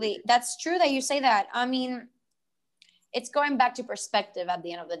 Absolutely. That's true that you say that. I mean, it's going back to perspective at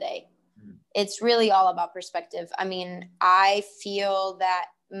the end of the day. It's really all about perspective. I mean, I feel that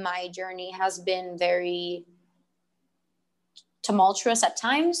my journey has been very tumultuous at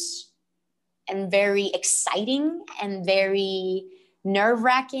times, and very exciting, and very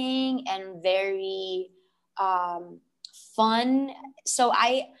nerve-wracking, and very fun. So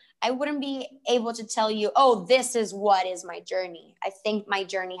I wouldn't be able to tell you, oh, this is what is my journey. I think my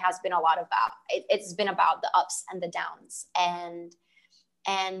journey has been a lot about, it's been about the ups and the downs, and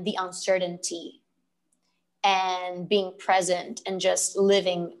the uncertainty, and being present, and just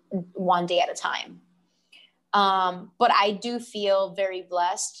living one day at a time. But I do feel very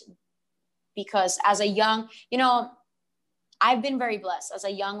blessed, because as a young, you know, I've been very blessed as a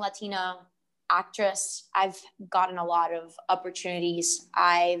young Latina actress. I've gotten a lot of opportunities.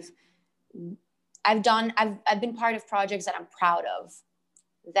 I've been part of projects that I'm proud of,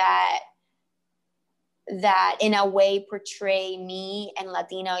 that in a way portray me and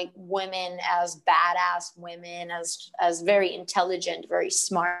Latina women as badass women, as very intelligent, very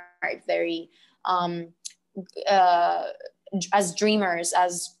smart, very as dreamers,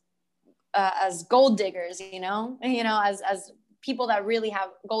 as gold diggers, you know, as people that really have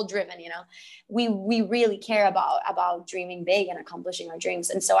goal driven, you know, we really care about dreaming big and accomplishing our dreams.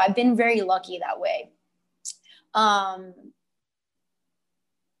 And so I've been very lucky that way.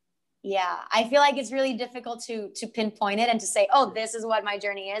 Yeah, I feel like it's really difficult to pinpoint it and to say, oh, this is what my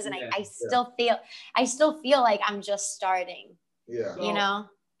journey is. And I still feel like I'm just starting. Yeah. So you know?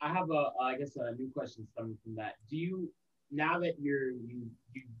 I have I guess a new question stemming from that. Do you, now that you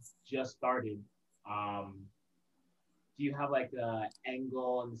just started, do you have like a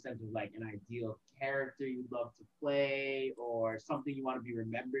angle in the sense of like an ideal character you'd love to play, or something you want to be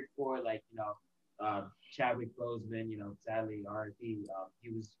remembered for? Like, you know, Chadwick Boseman, you know, sadly, R.I.P. He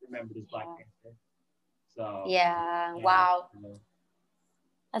was remembered as Black Panther. So yeah, wow,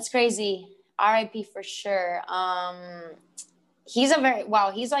 that's crazy. R.I.P. for sure. He's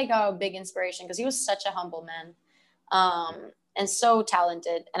like a big inspiration, because he was such a humble man, and so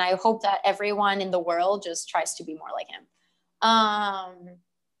talented. And I hope that everyone in the world just tries to be more like him. I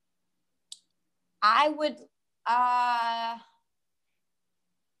would,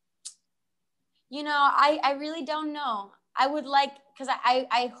 you know, I really don't know. I would like, because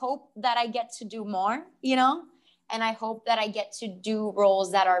I hope that I get to do more, you know, and I hope that I get to do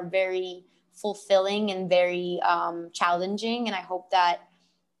roles that are very fulfilling and very challenging. And I hope that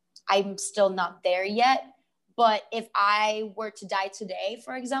I'm still not there yet. But if I were to die today,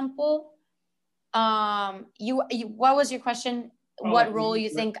 for example, what was your question? What role you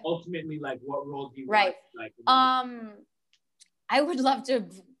think? Ultimately, like, what role do you want? Like, I would love to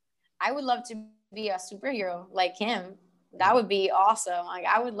be a superhero like him. That would be awesome. Like,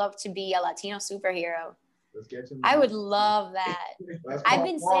 I would love to be a Latino superhero. Let's get you. I would love that. I've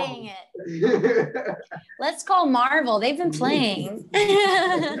been saying it. Let's call Marvel. They've been playing.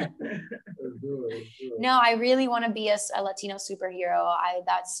 No, I really want to be a Latino superhero.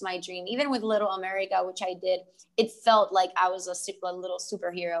 That's my dream. Even with Little America, which I did, it felt like I was a little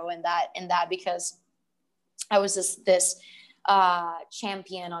superhero in that because I was this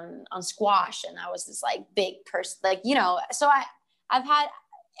champion on squash, and I was this like big person, like, you know. So I've had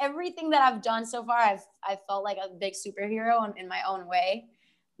everything that I've done so far. I felt like a big superhero in my own way,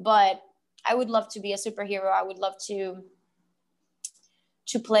 but I would love to be a superhero. I would love to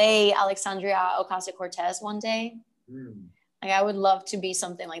play Alexandria Ocasio-Cortez one day. Like, I would love to be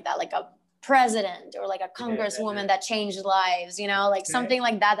something like that, like a president or like a congresswoman that changed lives, you know, like something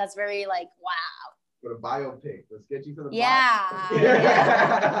like that. That's very like, wow. For the biopic. Let's get you for the biopic.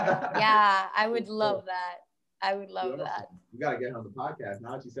 Yeah, I would love that. I would love that. You gotta get her on the podcast.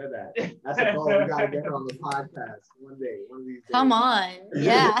 Now that you said that, that's a goal. We gotta get her on the podcast one day, one of these days. Come on,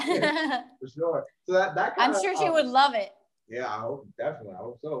 yeah. For sure. So that I'm sure she would love it. Yeah, I hope definitely. I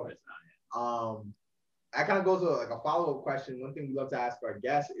hope so. That kind of goes to like a follow-up question. One thing we love to ask our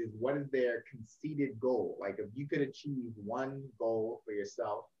guests is, what is their conceited goal? Like, if you could achieve one goal for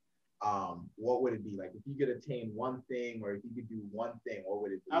yourself, what would it be? Like, if you could attain one thing, or if you could do one thing, what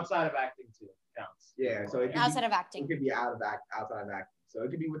would it be? Outside of acting too counts. Yeah, so it could outside of acting. It could be outside of acting. So it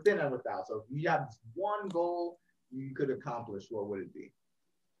could be within and without. So if you have one goal you could accomplish, what would it be?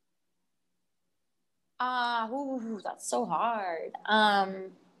 That's so hard.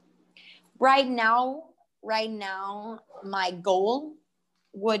 Right now, my goal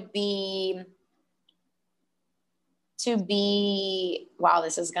would be to be, wow,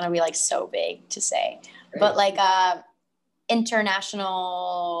 this is gonna be like so big to say, but like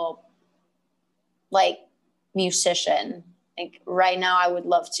international like musician. Like right now I would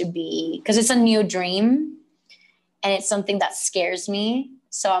love to be, because it's a new dream and it's something that scares me.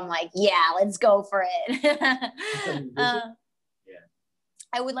 So I'm like, yeah, let's go for it.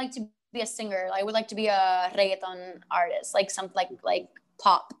 I would like to be a singer. I would like to be a reggaeton artist, like something like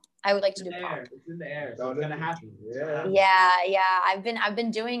pop. I would like to do pop. It's in the air. So it's gonna happen. Yeah. I've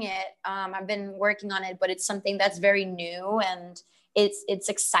been doing it. I've been working on it, but it's something that's very new and it's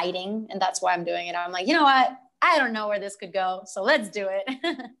exciting, and that's why I'm doing it. I'm like, you know what? I don't know where this could go, so let's do it.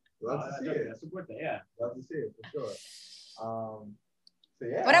 Love to see it. That's support that. Yeah. Love to see it for sure. So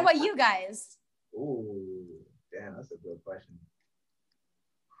yeah. What about you guys? Ooh, damn, that's a good question.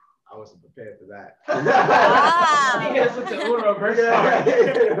 I wasn't prepared for that. Wow. Yes, it's an Uno reverse.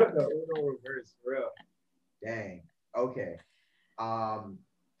 The Uno reverse, for real. Dang. Okay.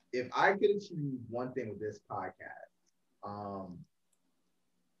 If I could achieve one thing with this podcast,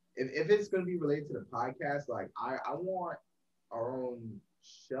 if it's gonna be related to the podcast, like I want our own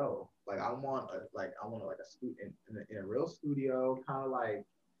show. Like I want a studio in a real studio, kind of like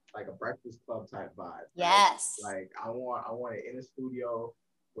a Breakfast Club type vibe. Yes. Right? Like I want it in a studio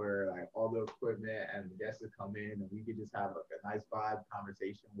where like all the equipment and the guests would come in and we could just have like a nice vibe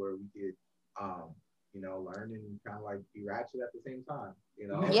conversation where we could learn and kind of like be ratchet at the same time, you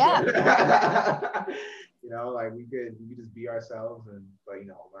know? Yeah. You know, like we could just be ourselves but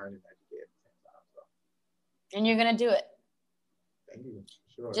learn and educate at the same time. So. And you're gonna do it. Thank you.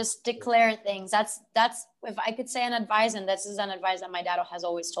 Sure. Just declare things. That's if I could say an advice, and this is an advice that my dad has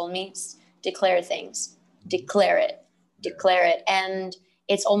always told me, declare things. Declare it. Declare it. And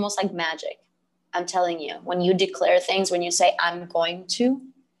it's almost like magic. I'm telling you, when you declare things, when you say, I'm going to,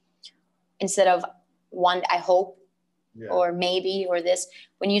 instead of one, I hope, or maybe, or this,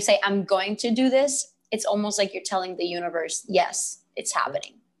 when you say, I'm going to do this, it's almost like you're telling the universe, yes, it's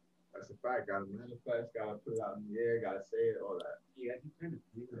happening. That's a fact. Gotta manifest, gotta put it out in the air, gotta say it, all that. Yeah, you kind of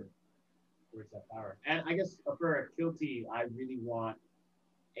believe it. Where's that power? And I guess for a Kilty, I really want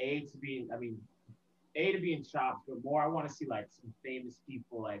to be in shops, but more I want to see like some famous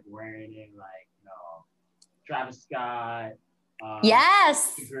people like wearing it, like Travis Scott.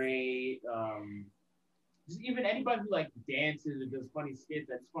 Yes. Great. Just even anybody who like dances or does funny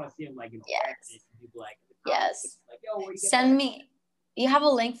skits. I just want to see them like people like yes. Like, yo, where you send me. You have a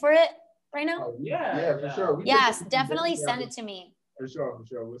link for it right now? Oh, yeah, for sure. Yes, definitely send it to me. For sure.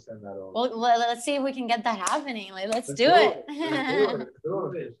 We'll send that over. Well, let's see if we can get that happening. Like, let's do it. Let's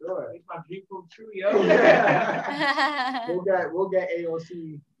do it. Sure. Make my dream come true, yo. We'll get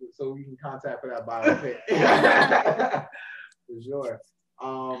AOC so we can contact for that biopic. For sure.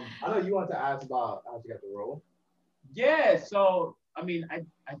 I know you want to ask about how you got the role. Yeah. So I mean, I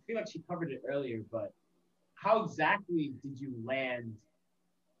feel like she covered it earlier, but how exactly did you land?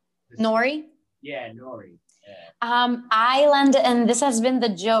 Nori? Yeah, Nori. I landed, and this has been the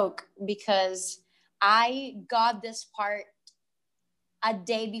joke because I got this part a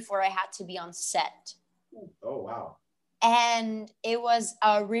day before I had to be on set. Oh, wow. And it was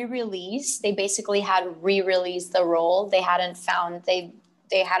a re-release. They basically had re-released the role. They hadn't found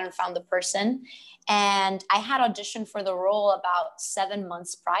the person. And I had auditioned for the role about 7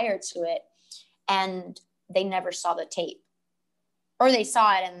 months prior to it. And they never saw the tape. Or they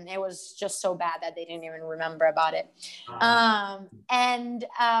saw it and it was just so bad that they didn't even remember about it. And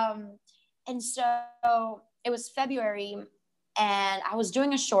so it was February and I was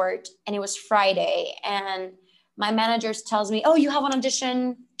doing a short and it was Friday. And my manager tells me, oh, you have an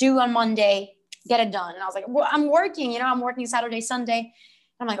audition due on Monday, get it done. And I was like, well, I'm working Saturday, Sunday.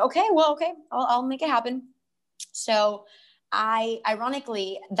 And I'm like, okay, I'll make it happen. So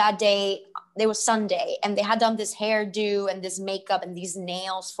ironically, that day, it was Sunday and they had done this hairdo and this makeup and these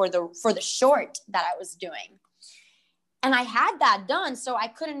nails for the short that I was doing. And I had that done. So I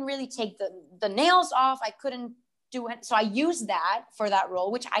couldn't really take the nails off. I couldn't do it. So I used that for that role,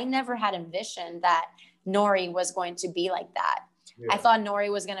 which I never had envisioned that Nori was going to be like that. Yeah. I thought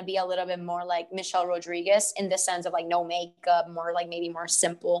Nori was going to be a little bit more like Michelle Rodriguez in the sense of like no makeup, more like maybe more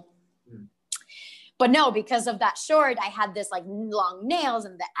simple. Mm. But no, because of that short, I had this like long nails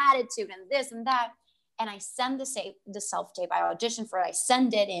and the attitude and this and that. And I send the self-tape. I auditioned for it. I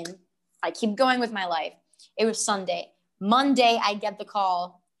send it in. I keep going with my life. It was Sunday. Monday, I get the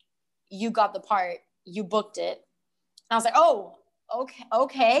call. You got the part. You booked it. And I was like, oh,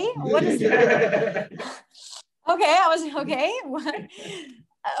 okay. What is that? Okay. I was okay. What?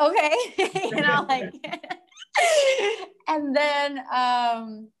 Okay.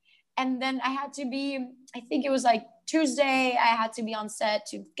 And then I had to be, I think it was like Tuesday, I had to be on set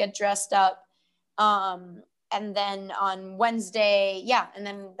to get dressed up. And then on Wednesday, and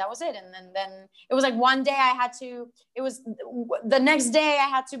then that was it. And then it was like one day the next day I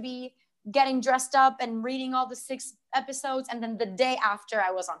had to be getting dressed up and reading all the 6 episodes. And then the day after I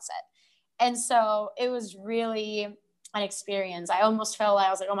was on set. And so it was really an experience. I almost felt like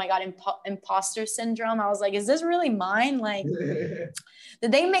I was like, oh my God, imposter syndrome. I was like, is this really mine? Like,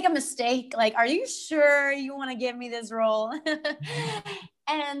 did they make a mistake? Like, are you sure you want to give me this role?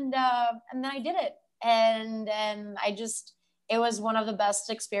 And then I did it. And it was one of the best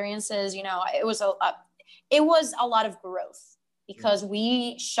experiences. You know, it was a lot of growth because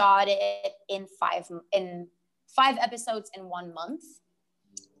we shot it in 5 episodes in 1 month.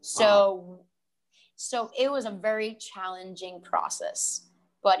 So it was a very challenging process,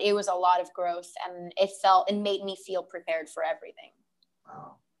 but it was a lot of growth and it made me feel prepared for everything.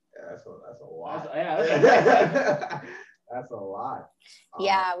 Wow. Yeah, that's a lot. That's a lot.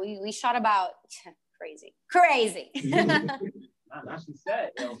 Yeah, we shot about crazy. Now she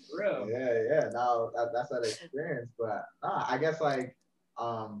said, yo, for real. Yeah. Now that's that experience, but I guess like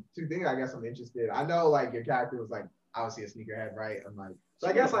 2 things. I guess I'm interested. I know like your character was like obviously a sneakerhead, right? I'm like, so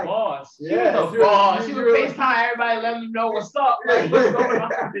I guess like boss. Yeah, she was boss. She would FaceTime everybody, let them know what's up. Like, what's going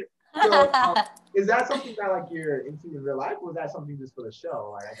on? So, is that something that like you're into in real life, or was that something just for the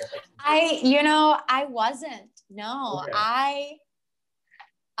show? Like, I guess I wasn't. No, okay.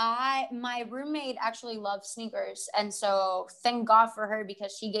 My roommate actually loves sneakers, and so thank God for her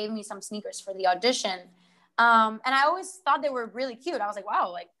because she gave me some sneakers for the audition. And I always thought they were really cute. I was like,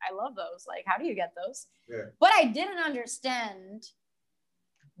 wow, like I love those. Like, how do you get those? Yeah. But I didn't understand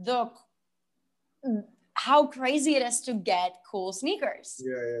how crazy it is to get cool sneakers.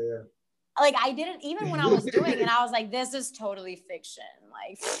 Yeah. Like I didn't, even when I was doing it, I was like, this is totally fiction.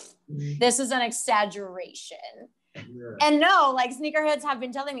 Like this is an exaggeration. Yeah. And no, like sneakerheads have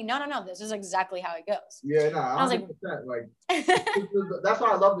been telling me, no, this is exactly how it goes. Yeah, no, I was like, that's why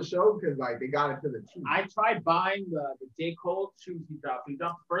I love the show because like they got it to the T. I tried buying the J. Cole shoes he dropped. He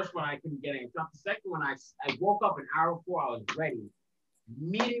dropped the first one, I couldn't get it. He dropped the second one, I woke up an hour before, I was ready.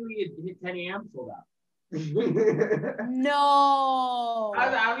 Immediately it hit 10 a.m. sold out. No.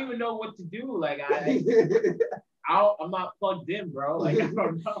 I don't even know what to do. Like I'm not plugged in, bro. Like I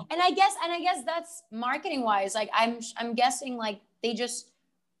don't know. And I guess that's marketing wise. Like I'm guessing like they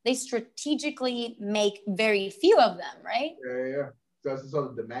strategically make very few of them, right? Yeah. So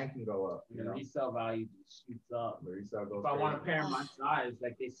the demand can go up. The resale value shoots up. The resale goes. If I want a pair of my size,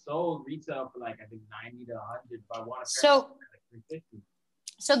 like they sold retail for like I think 90 to 100. If I want a pair, like 350.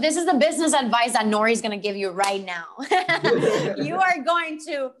 So this is the business advice that Nori's going to give you right now. You're going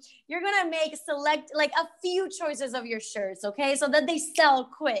to make select like a few choices of your shirts, okay? So that they sell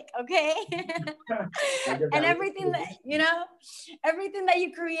quick, okay? And everything that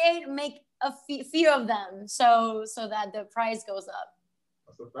you create, make a few of them so that the price goes up.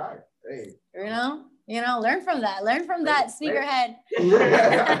 That's a fact. Hey. Learn from that. Learn from that sneakerhead.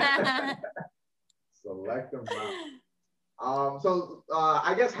 Select them out. So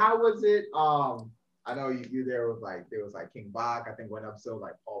I guess how was it? I know you there was like King Bach. I think one episode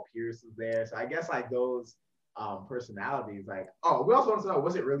like Paul Pierce was there. So I guess like those personalities, like, oh, we also want to know,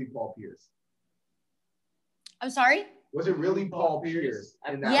 was it really Paul Pierce? I'm sorry? Was it really Paul Pierce?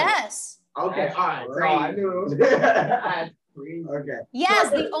 Yes. Okay, all right. So I knew it was. Okay. Yes,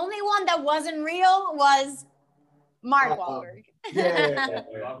 the only one that wasn't real was Mark Wahlberg. Yeah.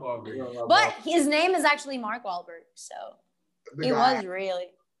 But his name is actually Mark Wahlberg, so it was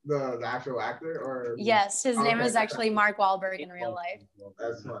really. The actual actor, or? Yes, his name is actually Mark Wahlberg in real life.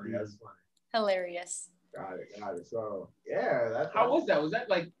 That's funny. Hilarious. Got it. So yeah, that's. How was that? Was that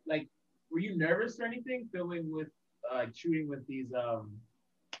like were you nervous or anything filming with shooting with these I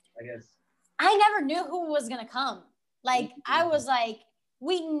guess? I never knew who was gonna come. Like I was like,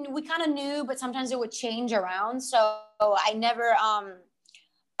 we kind of knew, but sometimes it would change around. So I never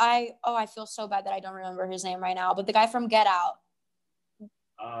I feel so bad that I don't remember his name right now. But the guy from Get Out.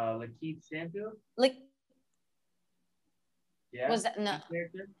 Lakeith Stanfield? Yeah. Was that no?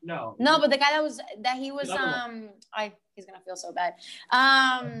 No, but the guy he was he's gonna feel so bad.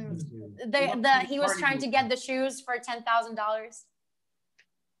 He was trying to get the shoes for $10,000.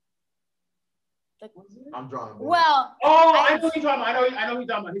 I'm drawing. Well, I know who you're talking about. I know who you're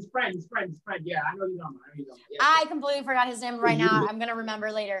talking about. His friend. Yeah, I know who you're talking about. Yeah. I completely forgot his name right now. I'm gonna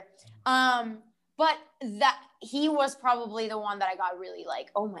remember later. But that he was probably the one that I got really like,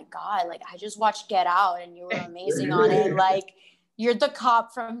 oh my God, like I just watched Get Out and you were amazing on it. Like you're the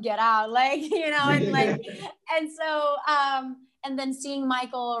cop from Get Out, like, and like, and so, and then seeing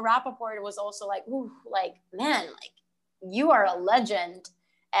Michael Rappaport was also like, ooh, like, man, like you are a legend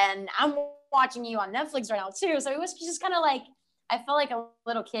and I'm watching you on Netflix right now too. So it was just kind of like, I felt like a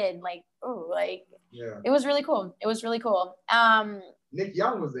little kid, like, oh, like, It was really cool. Nick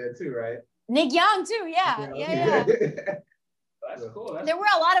Young was there too, right? Nick Young too, yeah. That's cool. There were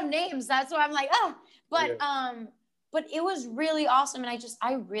a lot of names. That's why I'm like, but it was really awesome. And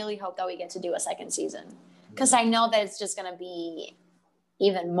I really hope that we get to do a second season because I know that it's just going to be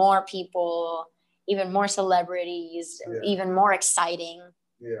even more people, even more celebrities, even more exciting.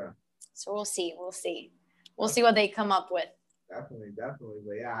 Yeah. So we'll see. We'll see what they come up with. Definitely.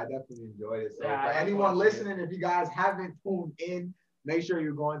 But yeah, I definitely enjoyed it. So for anyone listening, if you guys haven't tuned in, make sure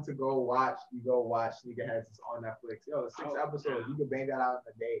you're going to go watch Sneakerheads. It's on Netflix. Yo, 6 episodes. You can bang that out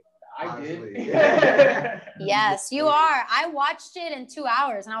in a day. I did. Yes, you are. I watched it in 2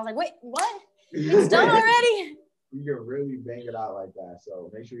 hours and I was like, wait, what? It's done already? You can really bang it out like that. So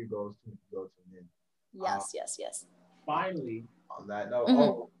make sure you go tune in. Yes. Finally, on that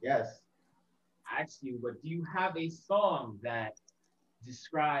note, yes. Ask you, but do you have a song that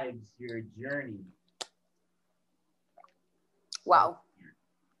describes your journey? Wow.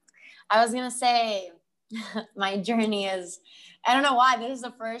 I was gonna say my journey is, I don't know why, this is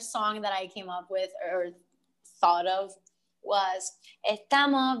the first song that I came up with or thought of was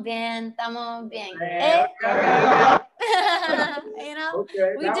Estamos bien.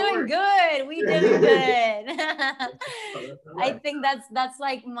 Okay, we doing good. I think that's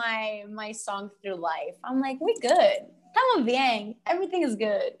like my song through life. I'm like, we good. Estamos bien. Everything is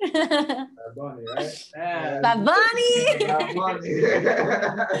good. Bad Bunny, right? Bad Bunny.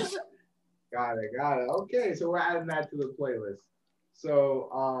 Got it. Okay, so we're adding that to the playlist. So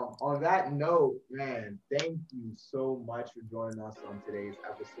on that note, man, thank you so much for joining us on today's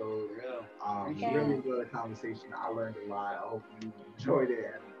episode. Really enjoyed the conversation. I learned a lot. I hope you enjoyed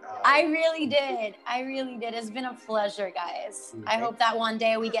it. And, I really did. It's been a pleasure, guys. I hope that one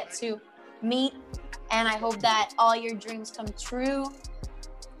day we get to meet, and I hope that all your dreams come true.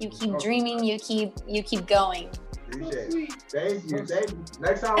 You keep dreaming. You keep going. Appreciate it. Thank you.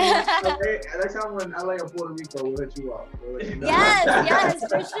 Next time when LA or Puerto Rico, we'll hit you up. Yes,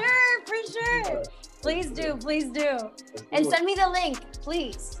 for sure. Please do. And send me the link,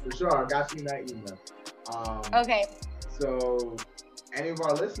 please. For sure, I got you in that email. Okay. So, any of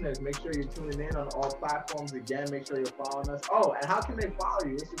our listeners, make sure you're tuning in on all platforms. Again, make sure you're following us. Oh, and how can they follow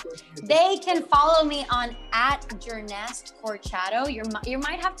you? What's your social media? They can follow me on @Jernest Corchado. You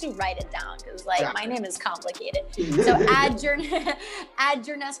might have to write it down because my name is complicated. So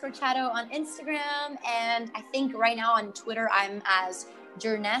 @Jernest Corchado on Instagram, and I think right now on Twitter I'm as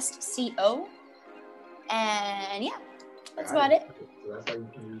JernestCO. And yeah, that's about it. So that's how you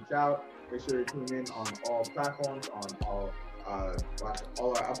can reach out. Make sure you tune in on all platforms, on watch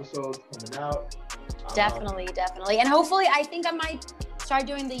all our episodes coming out. Definitely. And hopefully, I think I might start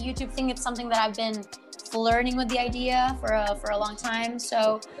doing the YouTube thing. It's something that I've been flirting with the idea for a long time.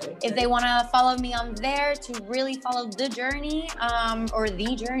 So if they want to follow me on there to really follow the journey,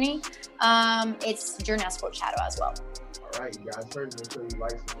 it's Journey as Sports Shadow as well. All right, you guys heard. Make sure you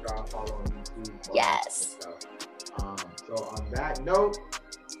like, subscribe, follow on YouTube. Yes. So on that note,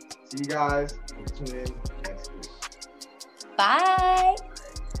 see you guys. Tune in next week. Bye.